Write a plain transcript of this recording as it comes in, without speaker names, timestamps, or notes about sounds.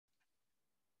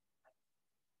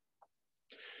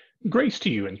Grace to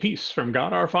you and peace from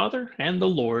God our Father and the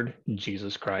Lord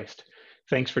Jesus Christ.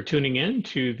 Thanks for tuning in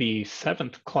to the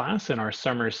seventh class in our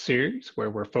summer series where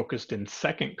we're focused in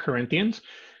Second Corinthians.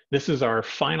 This is our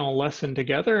final lesson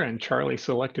together, and Charlie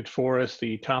selected for us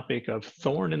the topic of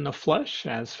thorn in the flesh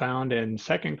as found in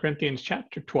Second Corinthians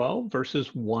chapter 12,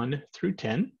 verses 1 through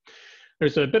 10.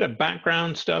 There's a bit of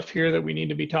background stuff here that we need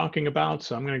to be talking about,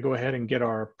 so I'm going to go ahead and get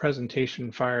our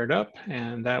presentation fired up,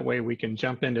 and that way we can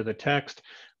jump into the text.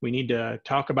 We need to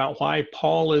talk about why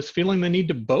Paul is feeling the need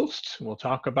to boast. We'll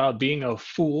talk about being a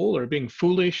fool or being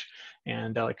foolish,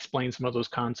 and I'll explain some of those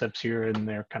concepts here, and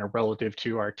they're kind of relative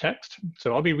to our text.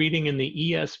 So I'll be reading in the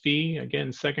ESV,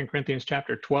 again, 2 Corinthians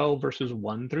chapter 12, verses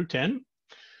 1 through 10.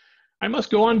 I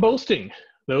must go on boasting.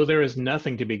 Though there is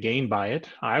nothing to be gained by it,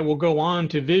 I will go on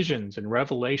to visions and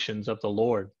revelations of the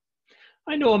Lord.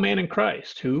 I know a man in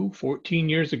Christ who, 14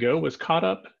 years ago, was caught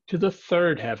up to the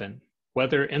third heaven.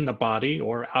 Whether in the body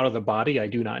or out of the body, I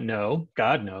do not know.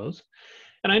 God knows.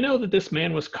 And I know that this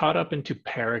man was caught up into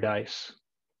paradise.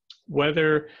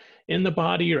 Whether in the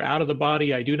body or out of the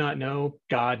body, I do not know.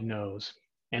 God knows.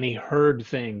 And he heard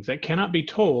things that cannot be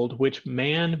told, which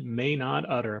man may not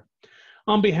utter.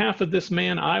 On behalf of this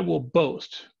man, I will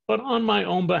boast, but on my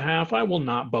own behalf, I will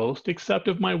not boast, except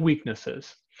of my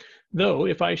weaknesses. Though,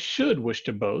 if I should wish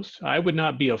to boast, I would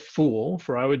not be a fool,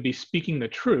 for I would be speaking the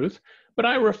truth, but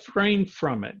I refrain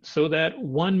from it, so that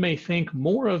one may think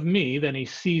more of me than he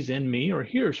sees in me or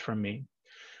hears from me.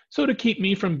 So to keep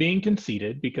me from being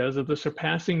conceited, because of the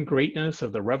surpassing greatness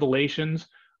of the revelations,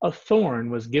 a thorn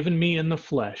was given me in the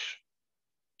flesh,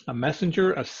 a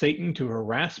messenger of Satan to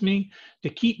harass me, to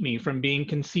keep me from being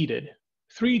conceited.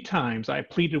 3 times I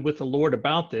pleaded with the Lord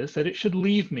about this, that it should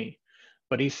leave me.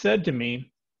 But he said to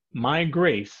me, my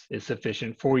grace is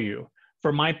sufficient for you,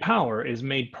 for my power is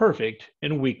made perfect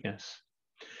in weakness.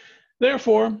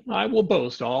 Therefore, I will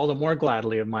boast all the more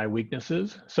gladly of my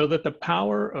weaknesses, so that the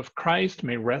power of Christ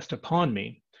may rest upon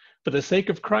me. For the sake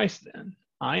of Christ, then,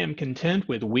 I am content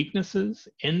with weaknesses,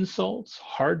 insults,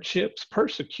 hardships,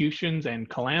 persecutions, and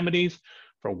calamities,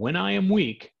 for when I am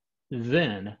weak,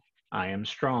 then I am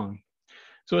strong.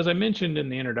 So as I mentioned in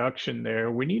the introduction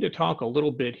there, we need to talk a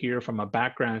little bit here from a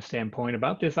background standpoint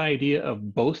about this idea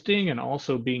of boasting and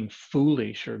also being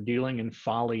foolish or dealing in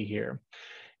folly here.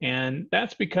 And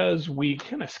that's because we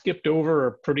kind of skipped over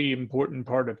a pretty important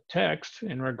part of text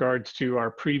in regards to our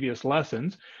previous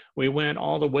lessons. We went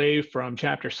all the way from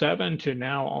chapter 7 to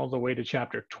now all the way to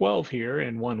chapter 12 here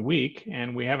in 1 week,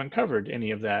 and we haven't covered any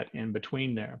of that in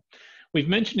between there. We've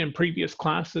mentioned in previous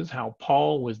classes how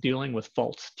Paul was dealing with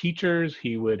false teachers.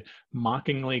 He would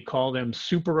mockingly call them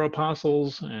super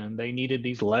apostles, and they needed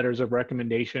these letters of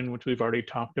recommendation, which we've already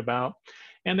talked about.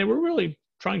 And they were really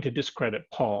trying to discredit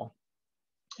Paul.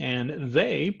 And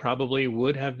they probably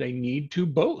would have a need to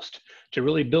boast, to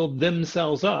really build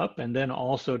themselves up, and then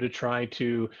also to try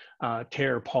to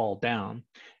tear Paul down.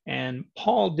 And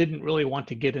Paul didn't really want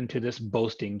to get into this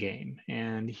boasting game,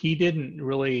 and he didn't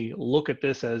really look at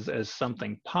this as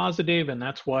something positive, and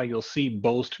that's why you'll see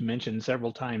boast mentioned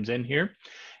several times in here.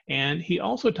 And he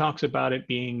also talks about it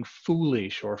being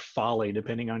foolish or folly,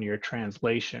 depending on your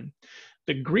translation.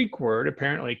 The Greek word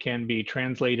apparently can be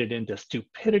translated into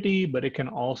stupidity, but it can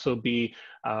also be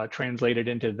translated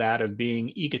into that of being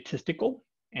egotistical.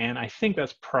 And I think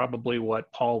that's probably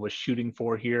what Paul was shooting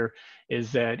for here,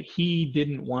 is that he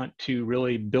didn't want to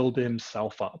really build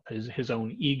himself up, his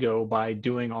own ego, by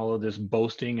doing all of this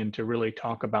boasting and to really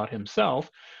talk about himself.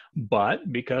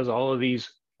 But because all of these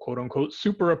quote unquote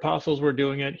super apostles were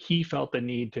doing it, he felt the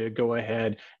need to go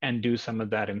ahead and do some of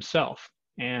that himself.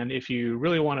 And if you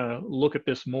really want to look at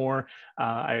this more,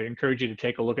 I encourage you to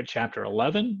take a look at chapter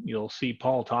 11. You'll see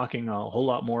Paul talking a whole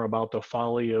lot more about the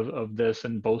folly of this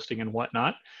and boasting and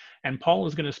whatnot. And Paul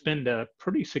is going to spend a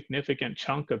pretty significant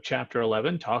chunk of chapter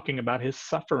 11 talking about his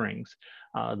sufferings,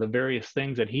 the various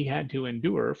things that he had to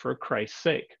endure for Christ's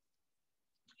sake.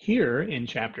 Here in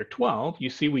chapter 12, you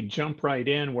see we jump right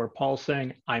in where Paul's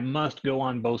saying, I must go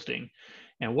on boasting.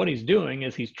 And what he's doing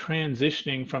is he's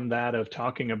transitioning from that of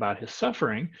talking about his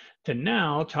suffering to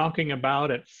now talking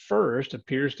about, at first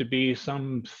appears to be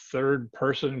some third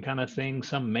person kind of thing,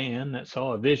 some man that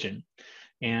saw a vision.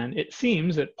 And it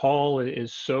seems that Paul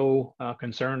is so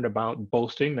concerned about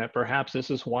boasting that perhaps this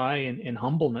is why in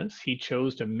humbleness he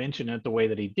chose to mention it the way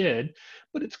that he did.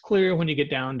 But it's clear when you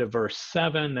get down to verse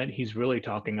 7 that he's really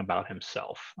talking about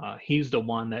himself. He's the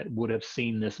one that would have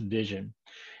seen this vision.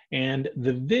 And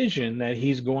the vision that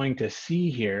he's going to see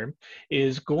here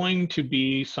is going to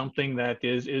be something that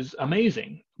is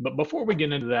amazing. But before we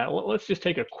get into that, let's just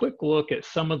take a quick look at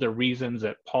some of the reasons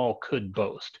that Paul could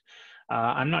boast.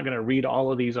 I'm not going to read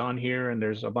all of these on here, and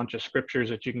there's a bunch of scriptures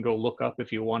that you can go look up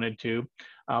if you wanted to.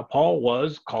 Paul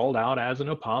was called out as an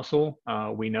apostle.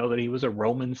 We know that he was a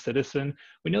Roman citizen.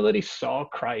 We know that he saw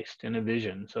Christ in a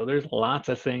vision. So there's lots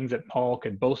of things that Paul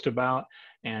could boast about,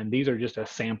 and these are just a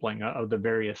sampling of the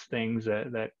various things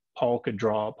that Paul could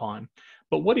draw upon.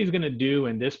 But what he's going to do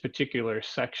in this particular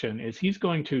section is he's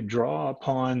going to draw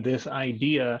upon this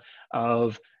idea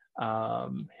of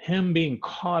him being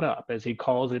caught up, as he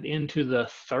calls it, into the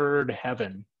third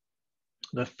heaven.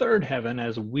 The third heaven,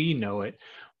 as we know it,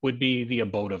 would be the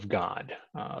abode of God.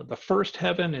 The first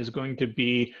heaven is going to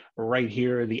be right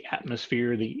here, the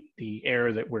atmosphere, the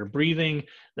air that we're breathing.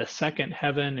 The second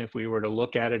heaven, if we were to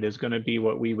look at it, is going to be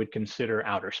what we would consider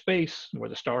outer space, where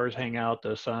the stars hang out,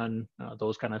 the sun,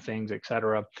 those kind of things,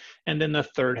 etc. And then the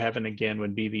third heaven, again,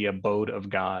 would be the abode of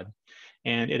God.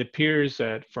 And it appears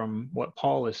that from what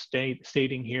Paul is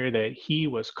stating here, that he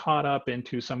was caught up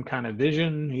into some kind of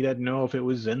vision. He doesn't know if it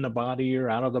was in the body or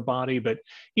out of the body, but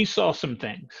he saw some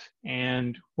things.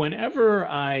 And whenever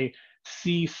I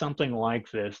see something like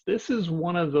this is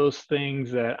one of those things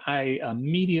that I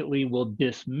immediately will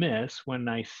dismiss when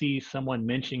I see someone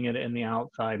mentioning it in the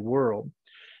outside world.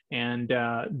 And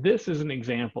this is an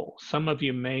example. Some of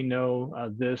you may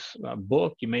know this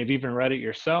book. You may have even read it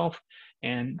yourself.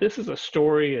 And this is a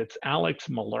story. It's Alex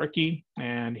Malarkey,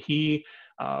 and he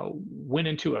went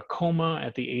into a coma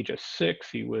at the age of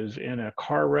 6. He was in a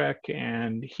car wreck,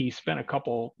 and he spent a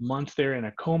couple months there in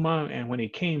a coma. And when he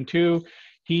came to,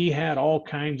 he had all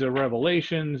kinds of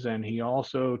revelations, and he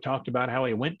also talked about how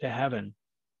he went to heaven.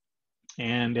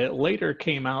 And it later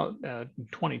came out in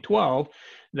 2012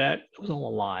 that it was all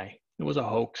a lie. It was a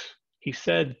hoax. He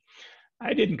said,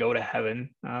 I didn't go to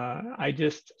heaven. I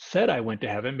just said I went to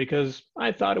heaven because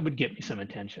I thought it would get me some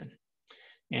attention.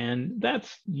 And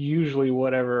that's usually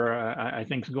whatever I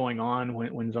think is going on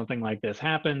when something like this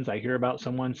happens. I hear about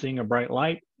someone seeing a bright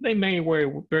light. They may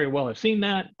very well have seen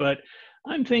that, but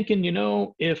I'm thinking,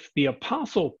 if the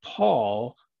Apostle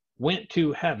Paul went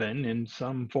to heaven in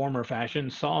some form or fashion,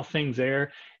 saw things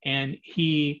there, and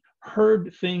he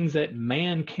heard things that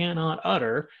man cannot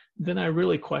utter, then I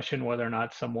really question whether or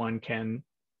not someone can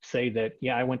say that,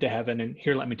 yeah, I went to heaven, and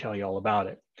here, let me tell you all about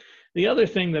it. The other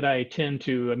thing that I tend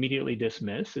to immediately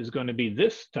dismiss is going to be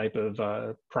this type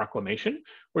of proclamation,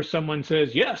 where someone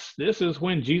says, yes, this is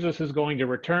when Jesus is going to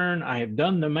return. I have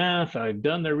done the math, I've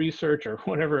done the research, or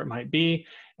whatever it might be.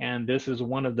 And this is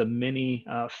one of the many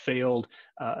failed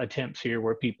attempts here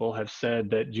where people have said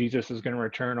that Jesus is going to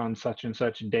return on such and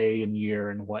such day and year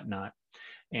and whatnot.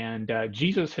 And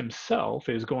Jesus himself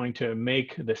is going to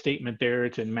make the statement there.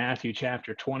 It's in Matthew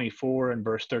chapter 24 and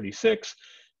verse 36.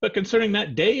 But concerning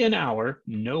that day and hour,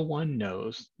 no one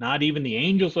knows, not even the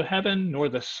angels of heaven, nor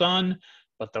the Son,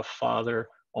 but the Father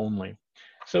only.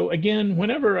 So again,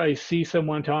 whenever I see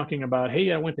someone talking about,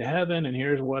 hey, I went to heaven and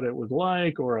here's what it was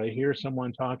like, or I hear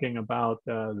someone talking about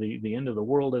the end of the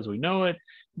world as we know it,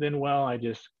 then, well, I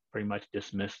just pretty much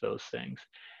dismiss those things.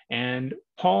 And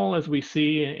Paul, as we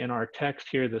see in our text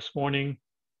here this morning,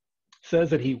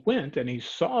 says that he went and he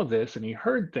saw this and he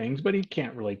heard things, but he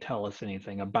can't really tell us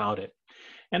anything about it.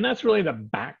 And that's really the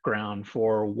background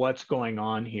for what's going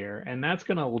on here. And that's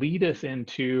going to lead us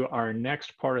into our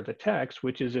next part of the text,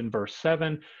 which is in verse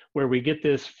 7, where we get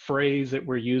this phrase that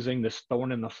we're using, this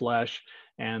thorn in the flesh.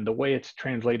 And the way it's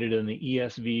translated in the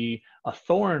ESV, a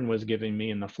thorn was given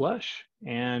me in the flesh.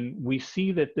 And we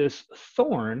see that this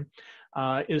thorn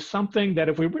is something that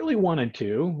if we really wanted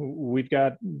to, we've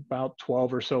got about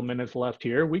 12 or so minutes left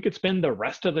here, we could spend the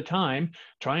rest of the time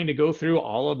trying to go through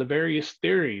all of the various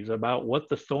theories about what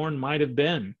the thorn might have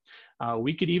been.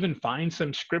 We could even find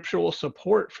some scriptural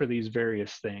support for these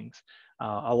various things.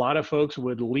 A lot of folks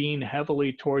would lean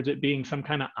heavily towards it being some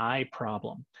kind of eye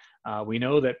problem. We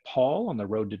know that Paul on the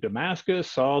road to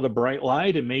Damascus saw the bright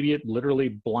light, and maybe it literally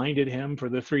blinded him for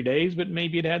the 3 days, but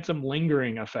maybe it had some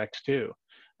lingering effects too.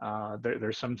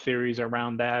 There's some theories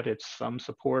around that. It's some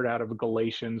support out of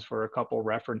Galatians for a couple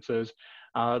references.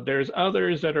 There's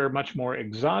others that are much more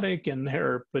exotic in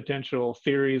their potential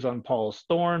theories on Paul's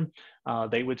thorn.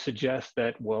 They would suggest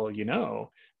that, well,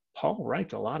 Paul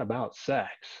writes a lot about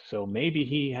sex, so maybe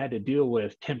he had to deal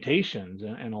with temptations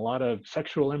and a lot of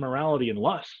sexual immorality and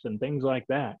lust and things like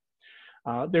that.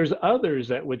 There's others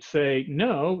that would say,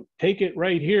 no, take it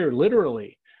right here,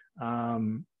 literally.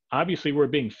 Obviously, we're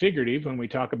being figurative when we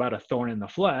talk about a thorn in the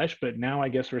flesh, but now I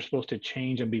guess we're supposed to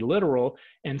change and be literal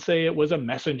and say it was a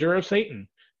messenger of Satan.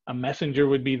 A messenger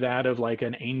would be that of like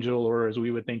an angel, or as we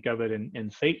would think of it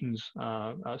in Satan's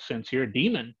sense here,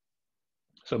 demon.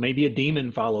 So maybe a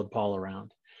demon followed Paul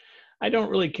around. I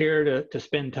don't really care to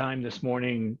spend time this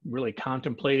morning really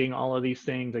contemplating all of these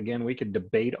things. Again, we could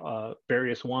debate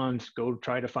various ones, go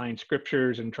try to find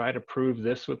scriptures and try to prove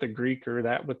this with the Greek or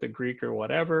that with the Greek or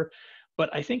whatever.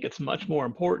 But I think it's much more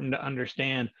important to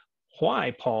understand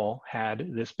why Paul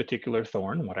had this particular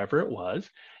thorn, whatever it was,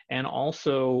 and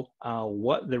also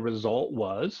what the result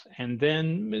was, and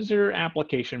then is there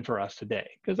application for us today?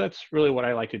 Because that's really what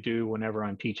I like to do whenever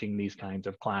I'm teaching these kinds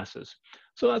of classes.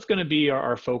 So that's going to be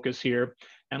our focus here.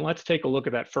 And let's take a look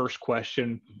at that first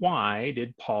question. Why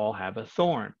did Paul have a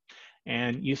thorn?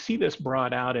 And you see this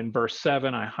brought out in verse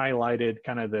 7. I highlighted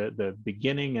kind of the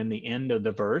beginning and the end of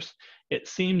the verse. It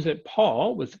seems that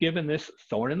Paul was given this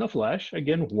thorn in the flesh.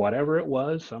 Again, whatever it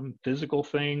was, some physical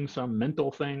thing, some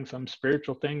mental thing, some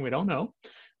spiritual thing, we don't know.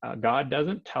 God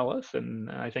doesn't tell us, and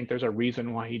I think there's a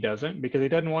reason why he doesn't, because he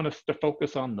doesn't want us to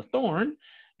focus on the thorn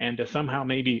and to somehow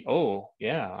maybe, oh,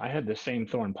 yeah, I had the same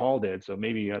thorn Paul did, so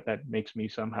maybe that makes me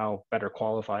somehow better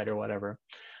qualified or whatever.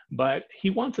 But he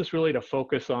wants us really to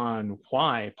focus on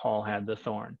why Paul had the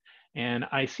thorn. And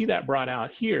I see that brought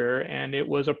out here, and it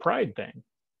was a pride thing.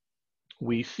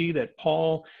 We see that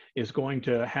Paul is going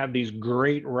to have these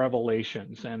great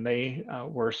revelations, and they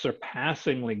were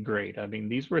surpassingly great. I mean,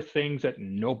 these were things that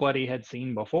nobody had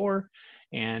seen before,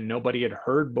 and nobody had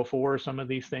heard before, some of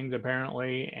these things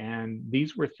apparently. And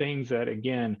these were things that,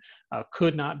 again,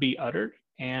 could not be uttered.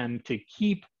 And to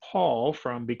keep Paul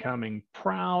from becoming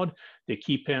proud, to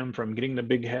keep him from getting the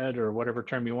big head or whatever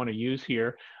term you want to use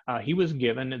here, he was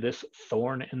given this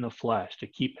thorn in the flesh to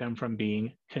keep him from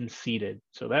being conceited.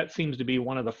 So that seems to be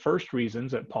one of the first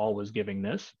reasons that Paul was giving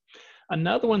this.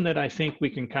 Another one that I think we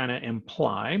can kind of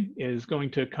imply is going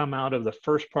to come out of the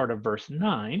first part of verse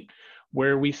 9,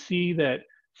 where we see that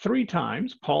 3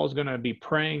 times Paul is going to be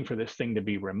praying for this thing to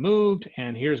be removed,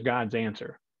 and here's God's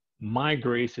answer. My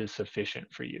grace is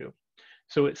sufficient for you.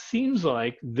 So it seems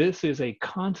like this is a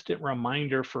constant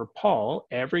reminder for Paul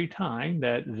every time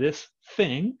that this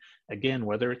thing, again,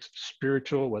 whether it's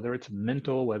spiritual, whether it's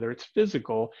mental, whether it's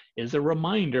physical, is a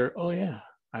reminder, oh yeah,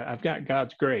 I've got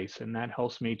God's grace, and that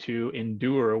helps me to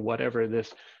endure whatever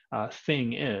this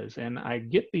thing is. And I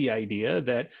get the idea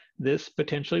that this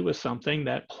potentially was something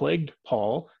that plagued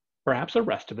Paul perhaps the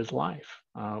rest of his life.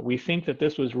 We think that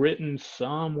this was written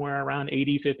somewhere around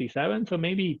AD 57, so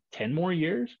maybe 10 more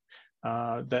years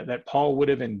that Paul would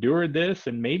have endured this,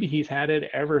 and maybe he's had it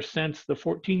ever since the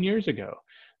 14 years ago.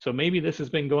 So maybe this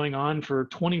has been going on for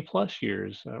 20 plus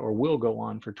years, or will go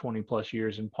on for 20 plus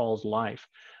years in Paul's life,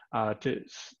 to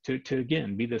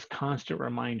again be this constant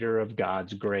reminder of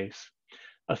God's grace.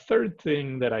 A third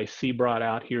thing that I see brought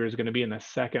out here is going to be in the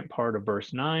second part of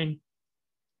verse 9.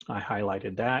 I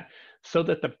highlighted that, so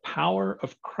that the power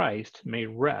of Christ may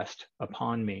rest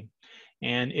upon me.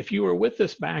 And if you were with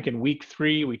us back in week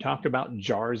 3, we talked about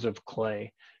jars of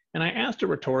clay. And I asked a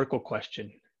rhetorical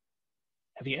question.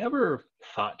 Have you ever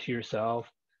thought to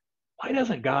yourself, why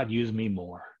doesn't God use me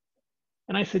more?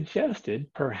 And I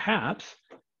suggested perhaps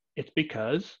it's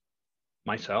because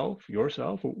myself,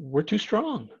 yourself, we're too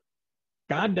strong.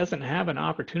 God doesn't have an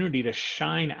opportunity to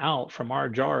shine out from our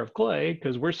jar of clay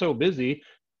because we're so busy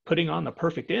putting on the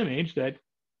perfect image that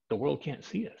the world can't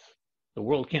see us. The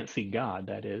world can't see God,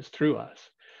 that is, through us.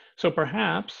 So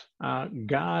perhaps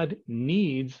God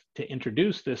needs to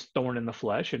introduce this thorn in the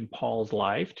flesh in Paul's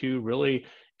life to really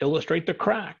illustrate the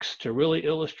cracks, to really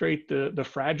illustrate the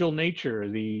fragile nature,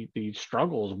 the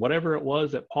struggles, whatever it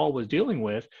was that Paul was dealing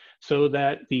with, so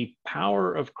that the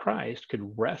power of Christ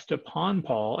could rest upon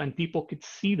Paul and people could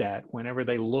see that whenever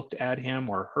they looked at him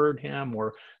or heard him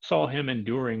or saw him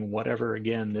enduring whatever,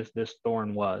 again, this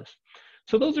thorn was.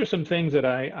 So those are some things that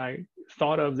I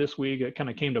thought of this week. It kind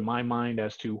of came to my mind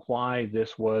as to why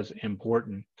this was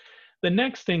important. The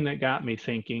next thing that got me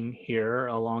thinking here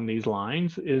along these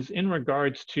lines is in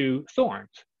regards to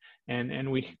thorns.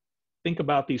 And we think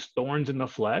about these thorns in the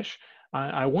flesh.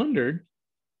 I wondered,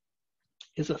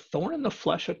 is a thorn in the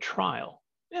flesh a trial?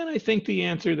 And I think the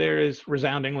answer there is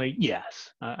resoundingly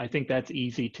yes. I think that's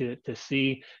easy to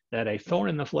see, that a thorn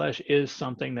in the flesh is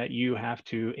something that you have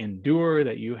to endure,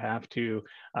 that you have to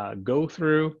go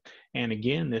through. And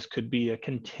again, this could be a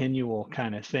continual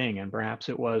kind of thing, and perhaps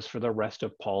it was for the rest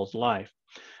of Paul's life.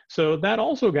 So that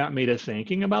also got me to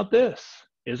thinking about this.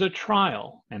 Is a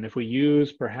trial, and if we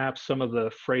use perhaps some of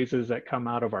the phrases that come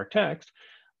out of our text,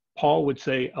 Paul would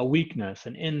say a weakness,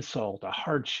 an insult, a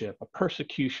hardship, a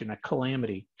persecution, a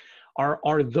calamity.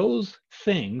 Are those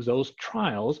things, those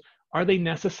trials, are they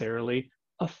necessarily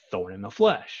a thorn in the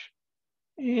flesh?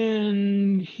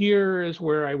 And here is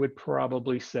where I would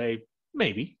probably say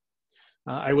maybe.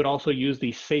 I would also use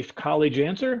the safe college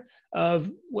answer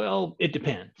of, well, it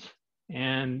depends.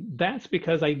 And that's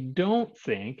because I don't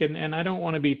think, and I don't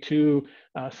want to be too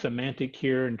semantic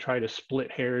here and try to split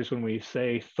hairs when we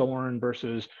say thorn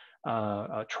versus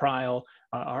a trial.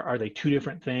 Are they two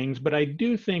different things? But I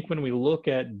do think when we look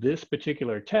at this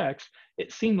particular text,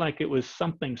 it seemed like it was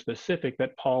something specific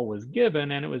that Paul was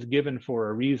given, and it was given for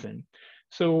a reason.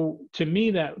 So to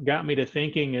me, that got me to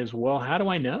thinking is, well, how do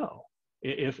I know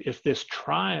if this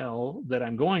trial that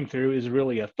I'm going through is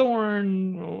really a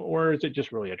thorn, or is it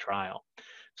just really a trial?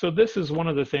 So this is one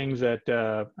of the things that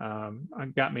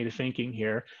got me to thinking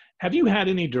here. Have you had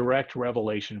any direct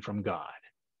revelation from God?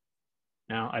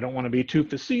 Now, I don't want to be too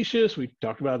facetious. We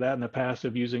talked about that in the past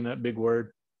of using that big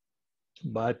word,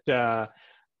 but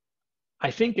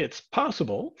I think it's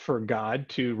possible for God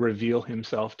to reveal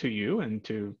himself to you and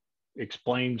to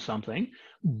explain something,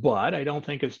 but I don't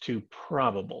think it's too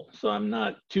probable. So I'm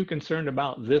not too concerned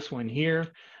about this one here.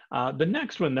 The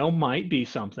next one, though, might be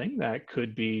something that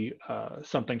could be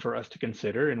something for us to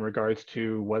consider in regards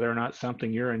to whether or not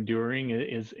something you're enduring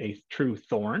is a true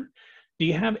thorn. Do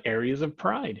you have areas of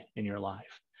pride in your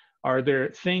life? Are there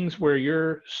things where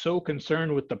you're so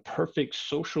concerned with the perfect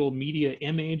social media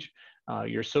image?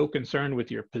 You're so concerned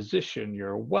with your position,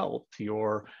 your wealth,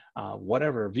 your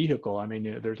whatever vehicle. I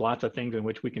mean, there's lots of things in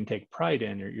which we can take pride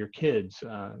in, your kids,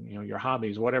 your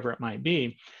hobbies, whatever it might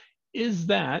be. Is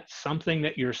that something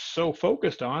that you're so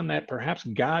focused on that perhaps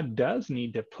God does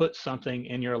need to put something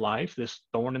in your life, this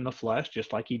thorn in the flesh,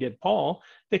 just like he did Paul,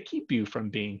 to keep you from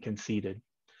being conceited?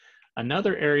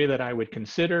 Another area that I would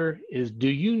consider is, do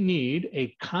you need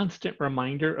a constant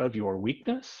reminder of your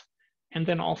weakness? And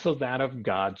then also that of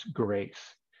God's grace.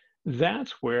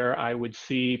 That's where I would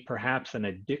see perhaps an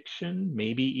addiction,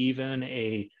 maybe even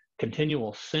a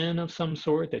continual sin of some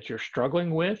sort that you're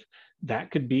struggling with.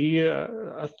 That could be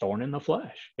a thorn in the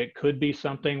flesh. It could be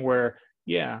something where,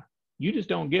 yeah, you just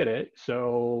don't get it.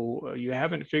 So you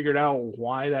haven't figured out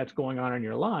why that's going on in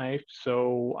your life.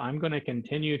 So I'm going to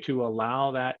continue to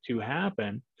allow that to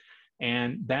happen.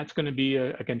 And that's going to be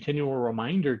a continual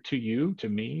reminder to you, to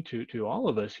me, to all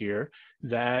of us here,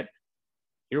 that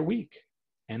you're weak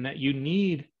and that you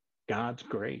need God's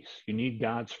grace. You need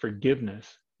God's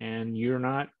forgiveness. And you're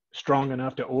not strong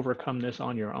enough to overcome this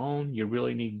on your own. You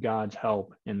really need God's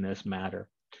help in this matter.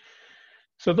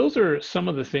 So those are some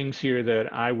of the things here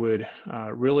that I would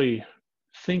really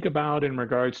think about in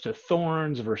regards to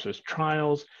thorns versus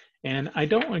trials. And I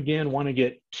don't, again, want to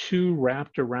get too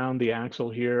wrapped around the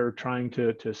axle here, trying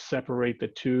to separate the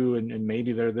two and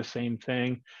maybe they're the same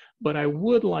thing. But I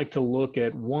would like to look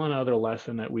at one other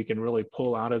lesson that we can really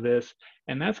pull out of this.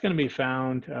 And that's going to be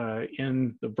found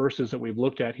in the verses that we've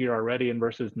looked at here already in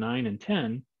verses 9 and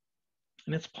 10.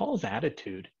 And it's Paul's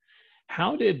attitude.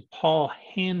 How did Paul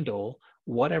handle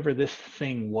whatever this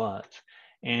thing was?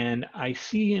 And I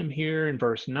see him here in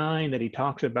verse 9 that he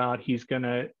talks about he's going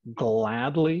to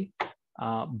gladly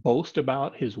boast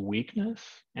about his weakness,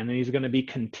 and then he's going to be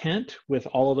content with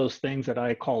all of those things that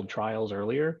I called trials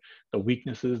earlier, the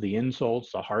weaknesses, the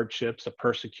insults, the hardships, the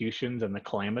persecutions, and the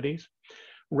calamities.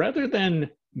 Rather than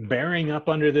bearing up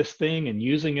under this thing and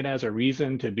using it as a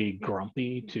reason to be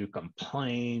grumpy, to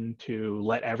complain, to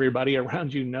let everybody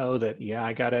around you know that, yeah,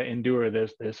 I got to endure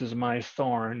this. This is my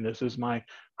thorn. This is my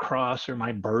cross or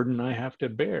my burden I have to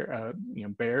bear,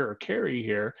 bear or carry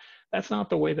here. That's not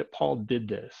the way that Paul did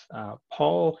this.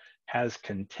 Paul has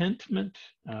contentment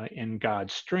in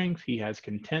God's strength. He has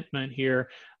contentment here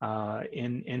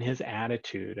in his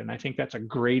attitude. And I think that's a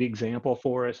great example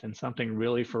for us and something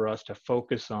really for us to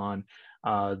focus on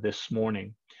this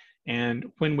morning.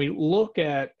 And when we look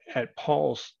at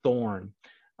Paul's thorn,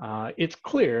 it's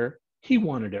clear he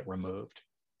wanted it removed.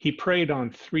 He prayed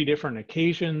on 3 different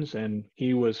occasions, and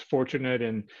he was fortunate,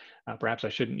 and perhaps I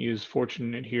shouldn't use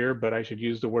fortunate here, but I should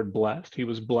use the word blessed. He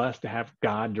was blessed to have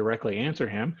God directly answer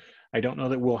him. I don't know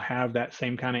that we'll have that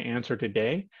same kind of answer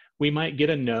today. We might get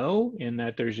a no in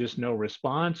that there's just no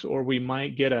response, or we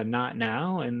might get a not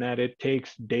now in that it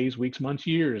takes days, weeks, months,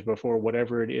 years before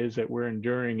whatever it is that we're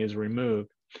enduring is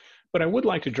removed. But I would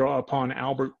like to draw upon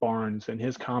Albert Barnes and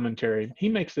his commentary. He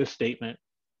makes this statement: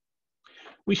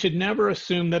 we should never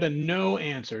assume that a no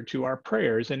answer to our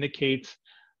prayers indicates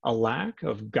a lack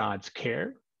of God's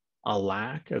care, a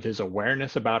lack of his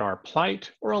awareness about our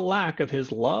plight, or a lack of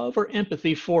his love or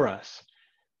empathy for us.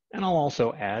 And I'll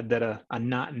also add that a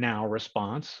not now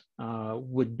response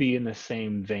would be in the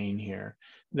same vein here,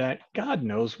 that God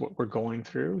knows what we're going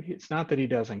through. It's not that he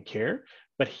doesn't care,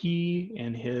 but he,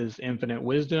 in his infinite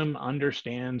wisdom,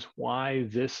 understands why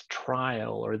this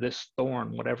trial or this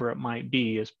thorn, whatever it might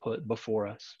be, is put before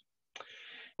us.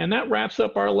 And that wraps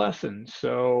up our lesson.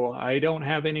 So I don't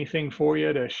have anything for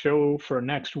you to show for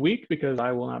next week because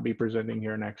I will not be presenting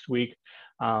here next week.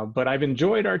 But I've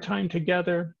enjoyed our time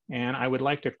together, and I would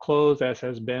like to close, as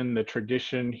has been the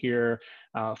tradition here,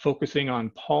 focusing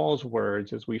on Paul's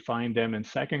words as we find them in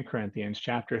 2 Corinthians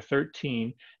chapter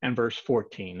 13 and verse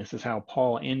 14. This is how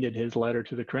Paul ended his letter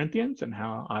to the Corinthians and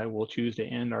how I will choose to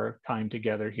end our time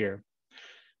together here.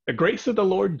 The grace of the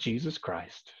Lord Jesus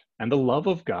Christ and the love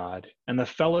of God and the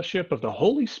fellowship of the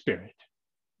Holy Spirit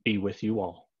be with you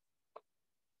all.